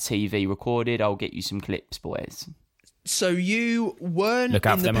on my TV recorded. I'll get you some clips, boys. So you weren't Look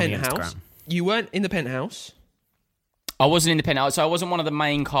out in for the them on penthouse. Instagram. You weren't in the penthouse. I wasn't in the penthouse, so I wasn't one of the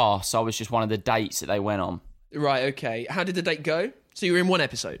main cast. I was just one of the dates that they went on. Right. Okay. How did the date go? So you were in one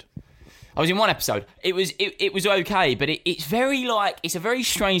episode. I was in one episode. It was okay, but it's a very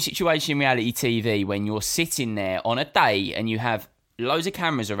strange situation in reality TV when you're sitting there on a date and you have loads of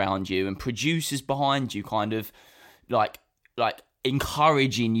cameras around you and producers behind you kind of like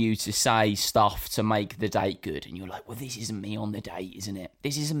encouraging you to say stuff to make the date good. And you're like, well, this isn't me on the date, isn't it?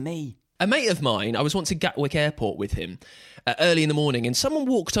 This isn't me. A mate of mine, I was once at Gatwick Airport with him early in the morning, and someone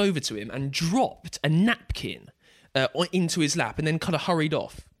walked over to him and dropped a napkin into his lap and then kind of hurried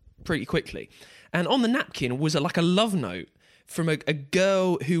off pretty quickly. And on the napkin was a love note from a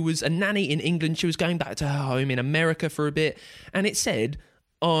girl who was a nanny in England. She was going back to her home in America for a bit. And it said,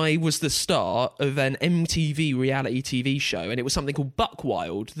 I was the star of an MTV reality TV show. And it was something called Buck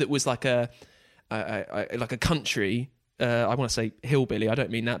Wild that was like a country, I want to say hillbilly. I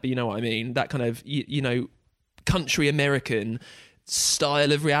don't mean that, but you know what I mean. That kind of, country American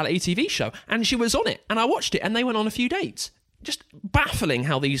style of reality TV show. And she was on it. And I watched it. And they went on a few dates. Just baffling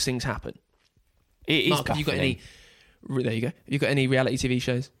how these things happen. It is Mark, have you got any... There you go. You got any reality TV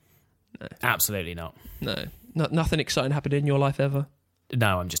shows? No. Absolutely not. No. Nothing exciting happened in your life ever?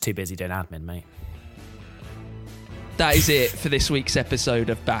 No, I'm just too busy doing admin, mate. That is it for this week's episode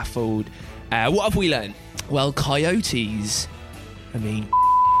of Baffled. What have we learned? Well, coyotes.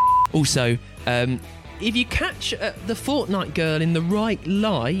 Also, if you catch the Fortnite girl in the right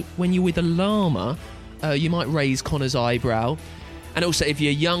light when you're with a llama, you might raise Connor's eyebrow. And also, if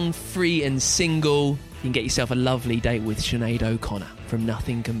you're young, free and single, you can get yourself a lovely date with Sinead O'Connor from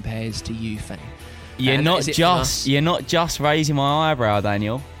Nothing Compares to You fame. You're not just raising my eyebrow,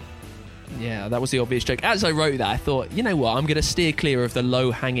 Daniel. Yeah, that was the obvious joke. As I wrote that, I thought, you know what, I'm going to steer clear of the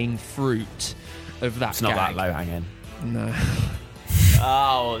low-hanging fruit of that It's not that low-hanging. No.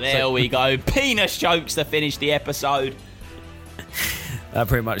 Oh, there we go. Penis jokes to finish the episode. That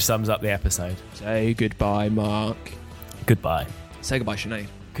pretty much sums up the episode. Say goodbye, Mark. Goodbye. Say goodbye, Sinead.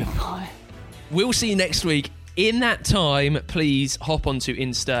 Goodbye. We'll see you next week. In that time, please hop onto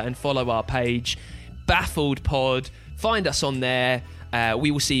Insta and follow our page, Baffled Pod. Find us on there.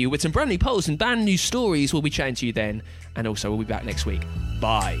 We will see you with some brand new polls and brand new stories. We'll be chatting to you then. And also, we'll be back next week.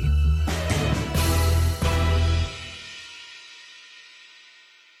 Bye.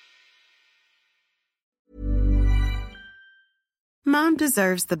 Mom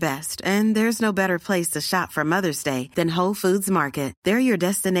deserves the best, and there's no better place to shop for Mother's Day than Whole Foods Market. They're your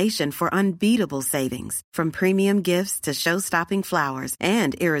destination for unbeatable savings, from premium gifts to show-stopping flowers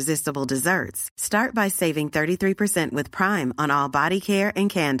and irresistible desserts. Start by saving 33% with Prime on all body care and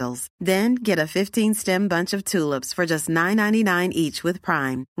candles. Then get a 15-stem bunch of tulips for just $9.99 each with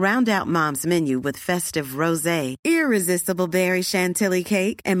Prime. Round out Mom's menu with festive rosé, irresistible berry chantilly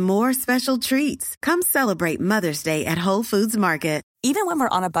cake, and more special treats. Come celebrate Mother's Day at Whole Foods Market. Even when we're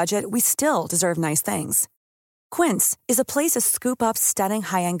on a budget, we still deserve nice things. Quince is a place to scoop up stunning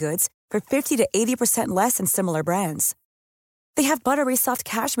high-end goods for 50 to 80% less than similar brands. They have buttery soft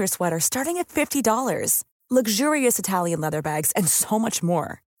cashmere sweaters starting at $50, luxurious Italian leather bags, and so much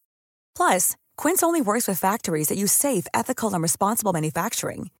more. Plus, Quince only works with factories that use safe, ethical, and responsible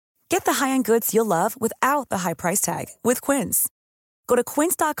manufacturing. Get the high-end goods you'll love without the high price tag with Quince. Go to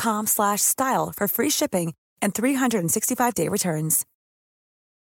quince.com/style for free shipping and 365-day returns.